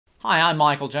Hi, I'm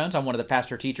Michael Jones. I'm one of the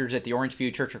pastor teachers at the Orange View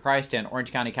Church of Christ in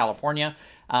Orange County, California.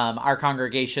 Our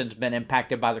congregation's been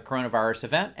impacted by the coronavirus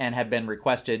event and have been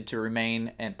requested to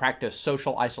remain and practice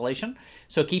social isolation.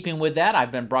 So keeping with that,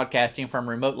 I've been broadcasting from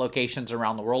remote locations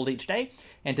around the world each day.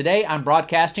 And today I'm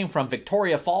broadcasting from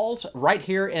Victoria Falls, right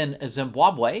here in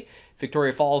Zimbabwe.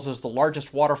 Victoria Falls is the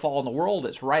largest waterfall in the world.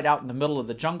 It's right out in the middle of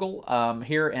the jungle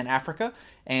here in Africa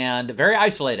and very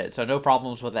isolated, so no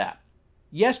problems with that.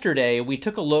 Yesterday, we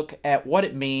took a look at what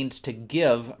it means to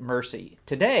give mercy.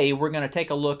 Today, we're going to take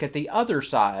a look at the other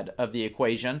side of the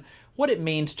equation, what it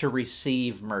means to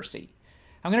receive mercy.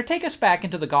 I'm going to take us back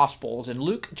into the Gospels in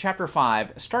Luke chapter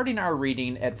 5, starting our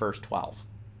reading at verse 12.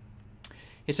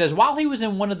 It says, "While he was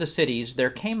in one of the cities, there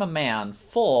came a man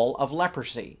full of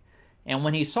leprosy. And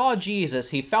when he saw Jesus,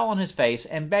 he fell on his face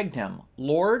and begged him,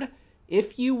 'Lord,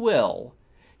 if you will,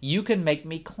 you can make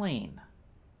me clean.'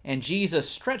 And Jesus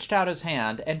stretched out his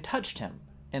hand and touched him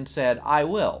and said, 'I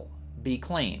will, be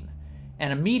clean.'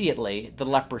 And immediately the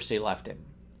leprosy left him."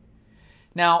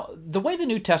 Now, the way the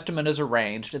New Testament is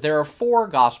arranged, there are four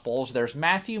Gospels. There's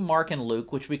Matthew, Mark, and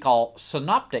Luke, which we call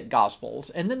synoptic Gospels,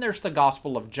 and then there's the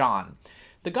Gospel of John.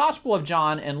 The Gospel of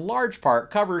John, in large part,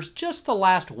 covers just the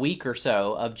last week or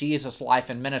so of Jesus'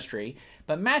 life and ministry,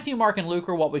 but Matthew, Mark, and Luke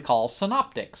are what we call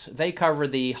synoptics. They cover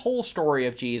the whole story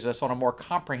of Jesus on a more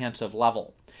comprehensive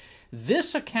level.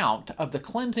 This account of the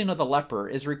cleansing of the leper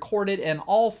is recorded in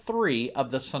all three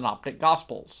of the synoptic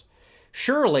Gospels.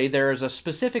 Surely there is a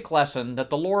specific lesson that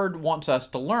the Lord wants us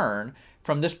to learn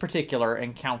from this particular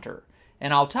encounter.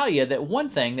 And I'll tell you that one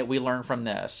thing that we learn from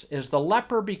this is the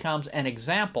leper becomes an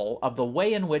example of the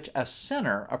way in which a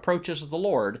sinner approaches the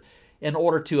Lord in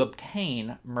order to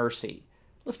obtain mercy.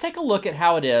 Let's take a look at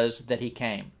how it is that he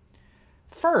came.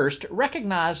 First,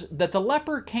 recognize that the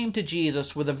leper came to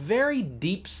Jesus with a very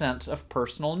deep sense of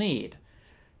personal need.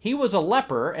 He was a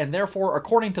leper, and therefore,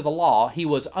 according to the law, he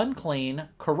was unclean,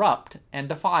 corrupt, and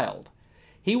defiled.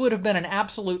 He would have been an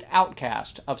absolute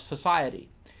outcast of society.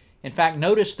 In fact,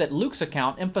 notice that Luke's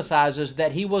account emphasizes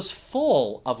that he was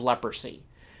full of leprosy.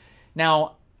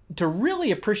 Now, to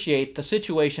really appreciate the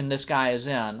situation this guy is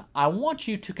in, I want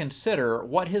you to consider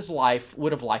what his life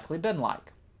would have likely been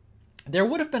like. There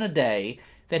would have been a day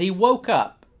that he woke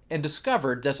up and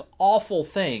discovered this awful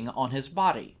thing on his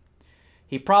body.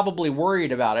 He probably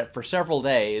worried about it for several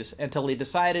days until he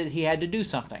decided he had to do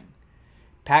something.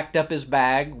 Packed up his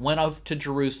bag, went off to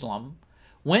Jerusalem,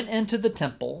 went into the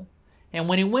temple, and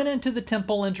when he went into the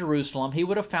temple in Jerusalem, he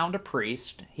would have found a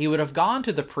priest. He would have gone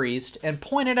to the priest and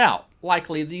pointed out,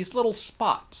 likely, these little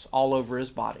spots all over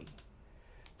his body.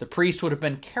 The priest would have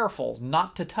been careful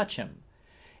not to touch him.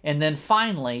 And then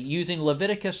finally, using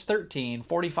Leviticus 13,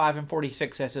 45 and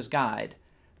 46 as his guide,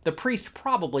 the priest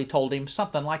probably told him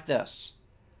something like this: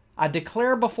 "I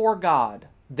declare before God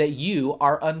that you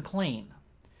are unclean.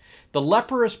 The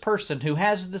leprous person who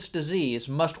has this disease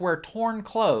must wear torn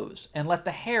clothes and let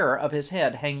the hair of his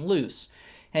head hang loose,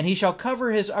 and he shall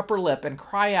cover his upper lip and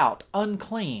cry out,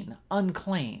 'Unclean,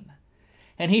 unclean.'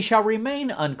 And he shall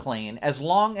remain unclean as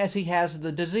long as he has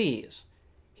the disease.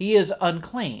 He is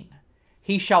unclean.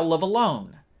 He shall live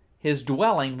alone. His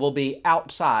dwelling will be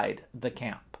outside the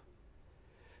camp."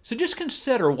 So just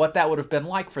consider what that would have been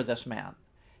like for this man,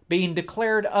 being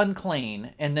declared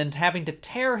unclean and then having to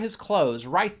tear his clothes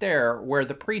right there where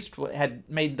the priest had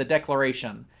made the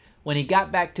declaration. When he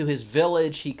got back to his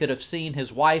village, he could have seen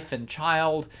his wife and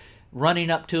child running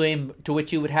up to him, to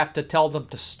which he would have to tell them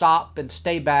to stop and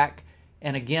stay back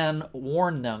and again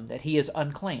warn them that he is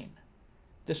unclean.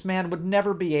 This man would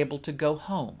never be able to go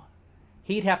home.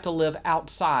 He'd have to live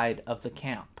outside of the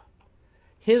camp.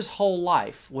 His whole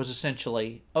life was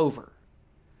essentially over.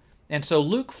 And so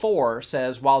Luke 4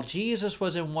 says, while Jesus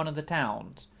was in one of the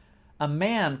towns, a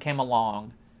man came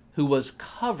along who was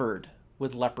covered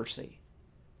with leprosy.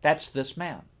 That's this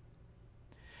man.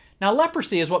 Now,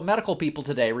 leprosy is what medical people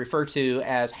today refer to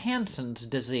as Hansen's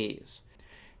disease.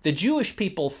 The Jewish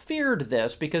people feared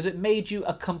this because it made you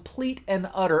a complete and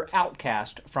utter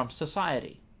outcast from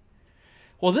society.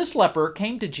 Well, this leper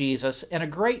came to Jesus in a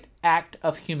great act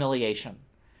of humiliation.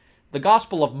 The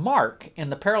Gospel of Mark,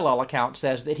 in the parallel account,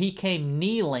 says that he came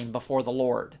kneeling before the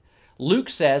Lord.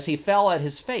 Luke says he fell at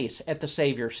his face at the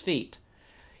Savior's feet.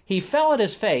 He fell at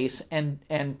his face and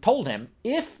told him,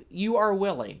 "If you are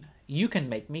willing, you can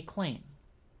make me clean."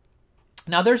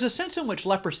 Now, there's a sense in which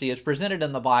leprosy is presented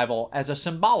in the Bible as a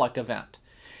symbolic event.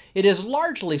 It is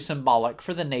largely symbolic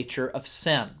for the nature of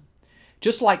sin.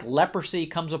 Just like leprosy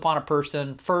comes upon a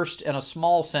person first in a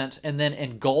small sense and then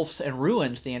engulfs and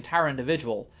ruins the entire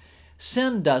individual,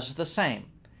 sin does the same.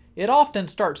 It often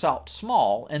starts out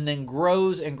small and then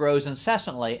grows and grows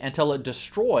incessantly until it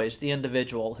destroys the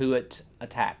individual who it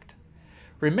attacked.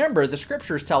 Remember, the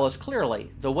scriptures tell us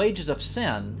clearly the wages of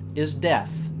sin is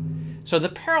death. So the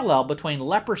parallel between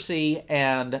leprosy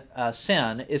and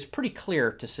sin is pretty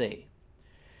clear to see.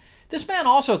 This man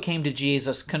also came to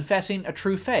Jesus confessing a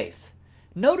true faith.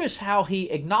 Notice how he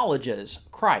acknowledges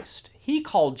Christ. He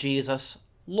called Jesus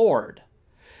Lord.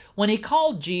 When he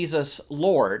called Jesus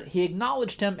Lord, he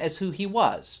acknowledged him as who he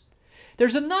was.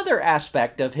 There's another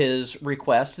aspect of his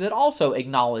request that also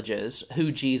acknowledges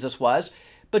who Jesus was,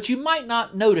 but you might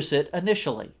not notice it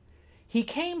initially. He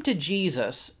came to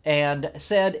Jesus and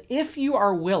said, "If you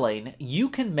are willing, you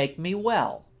can make me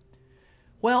well."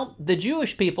 Well, the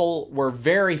Jewish people were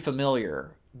very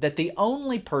familiar that the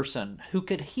only person who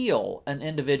could heal an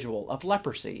individual of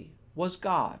leprosy was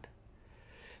God.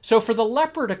 So for the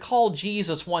leper to call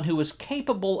Jesus one who was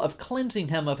capable of cleansing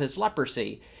him of his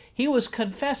leprosy, he was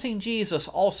confessing Jesus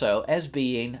also as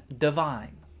being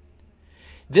divine.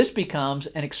 This becomes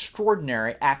an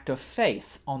extraordinary act of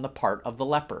faith on the part of the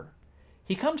leper.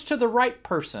 He comes to the right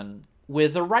person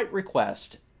with the right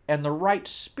request and the right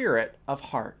spirit of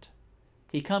heart.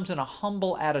 He comes in a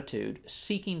humble attitude,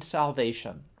 seeking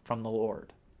salvation from the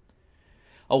Lord.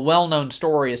 A well-known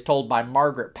story is told by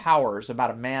Margaret Powers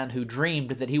about a man who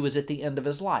dreamed that he was at the end of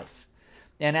his life.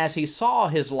 And as he saw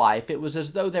his life, it was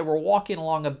as though they were walking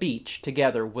along a beach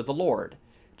together with the Lord,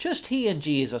 just he and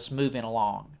Jesus moving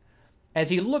along. As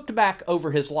he looked back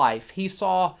over his life, he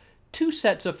saw 2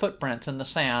 sets of footprints in the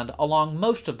sand along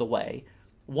most of the way.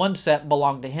 One set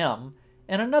belonged to him,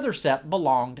 and another set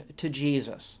belonged to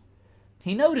Jesus.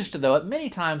 He noticed, though, at many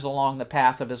times along the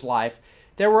path of his life,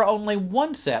 there were only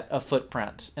 1 set of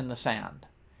footprints in the sand.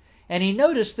 And he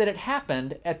noticed that it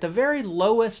happened at the very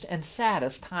lowest and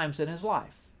saddest times in his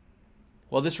life.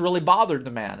 Well, this really bothered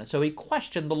the man, and so he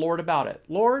questioned the Lord about it.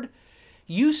 "Lord,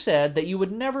 you said that you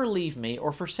would never leave me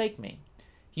or forsake me.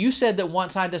 You said that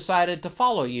once I decided to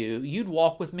follow you, you'd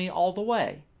walk with me all the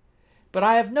way. But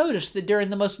I have noticed that during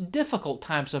the most difficult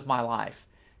times of my life,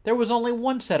 there was only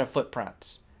 1 set of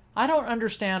footprints. I don't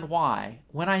understand why,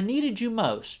 when I needed you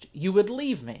most, you would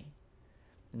leave me."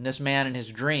 And this man in his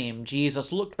dream,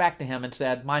 Jesus looked back to him and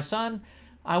said, "My son,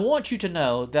 I want you to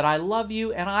know that I love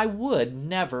you and I would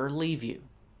never leave you.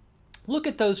 Look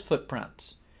at those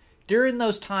footprints. During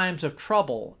those times of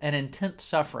trouble and intense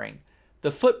suffering,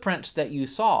 the footprints that you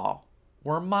saw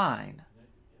were mine.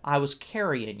 I was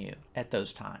carrying you at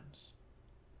those times."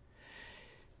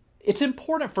 It's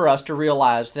important for us to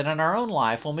realize that in our own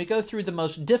life, when we go through the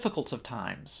most difficult of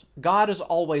times, God is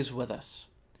always with us.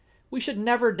 We should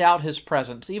never doubt His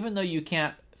presence, even though you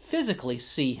can't physically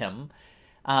see Him.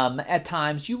 At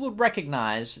times, you will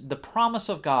recognize the promise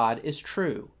of God is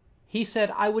true. He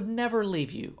said, "I would never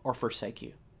leave you or forsake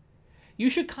you."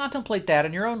 You should contemplate that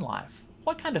in your own life.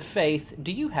 What kind of faith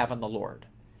do you have in the Lord?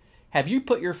 Have you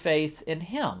put your faith in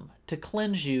Him to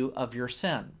cleanse you of your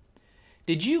sin?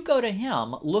 Did you go to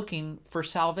Him looking for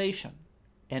salvation?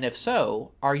 And if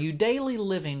so, are you daily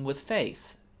living with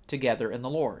faith together in the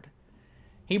Lord?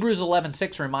 Hebrews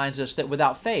 11:6 reminds us that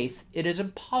without faith it is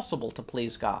impossible to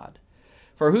please God.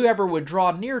 For whoever would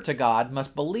draw near to God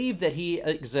must believe that He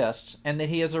exists and that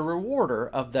He is a rewarder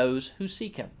of those who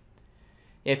seek Him.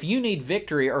 If you need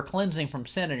victory or cleansing from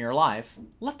sin in your life,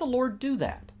 let the Lord do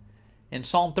that. In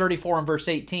Psalm 34 and verse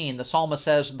 18, the psalmist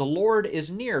says, "The Lord is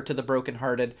near to the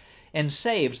brokenhearted and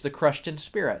saves the crushed in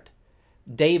spirit."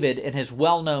 David, in his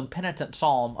well-known penitent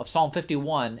psalm of Psalm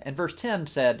 51 and verse 10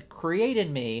 said, "Create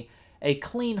in me a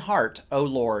clean heart, O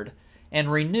Lord,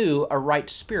 and renew a right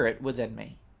spirit within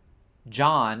me."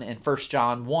 John, in 1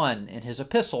 John 1, in his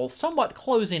epistle, somewhat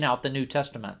closing out the New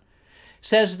Testament,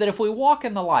 says that if we walk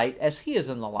in the light as He is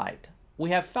in the light,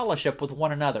 we have fellowship with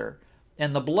one another,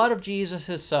 and the blood of Jesus,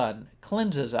 His Son,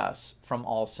 cleanses us from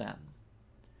all sin.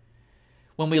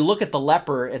 When we look at the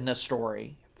leper in this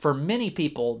story, for many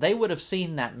people, they would have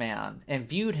seen that man and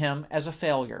viewed him as a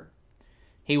failure.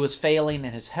 He was failing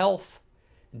in his health.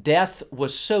 Death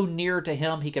was so near to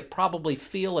him, he could probably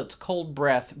feel its cold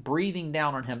breath breathing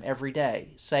down on him every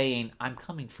day, saying, "I'm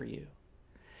coming for you."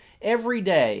 Every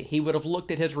day, he would have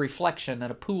looked at his reflection in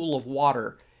a pool of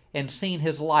water and seen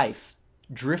his life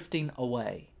drifting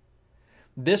away.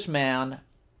 This man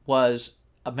was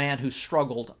a man who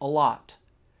struggled a lot.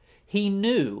 He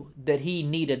knew that he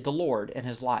needed the Lord in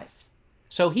his life.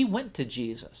 So he went to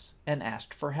Jesus and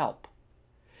asked for help.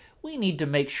 We need to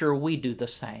make sure we do the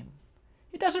same.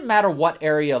 It doesn't matter what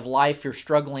area of life you're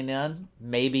struggling in.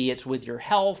 Maybe it's with your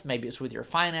health, maybe it's with your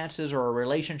finances or a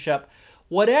relationship.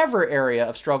 Whatever area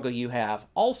of struggle you have,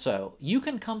 also, you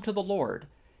can come to the Lord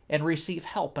and receive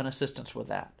help and assistance with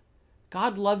that.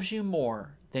 God loves you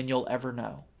more than you'll ever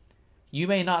know. You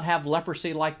may not have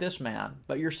leprosy like this man,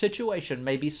 but your situation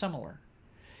may be similar.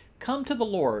 Come to the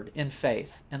Lord in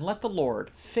faith and let the Lord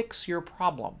fix your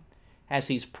problem, as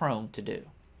He's prone to do.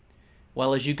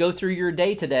 Well, as you go through your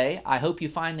day today, I hope you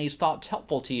find these thoughts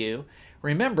helpful to you.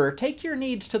 Remember, take your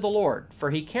needs to the Lord, for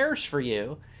He cares for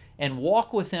you, and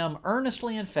walk with Him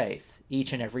earnestly in faith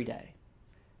each and every day.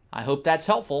 I hope that's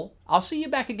helpful. I'll see you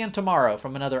back again tomorrow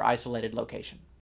from another isolated location.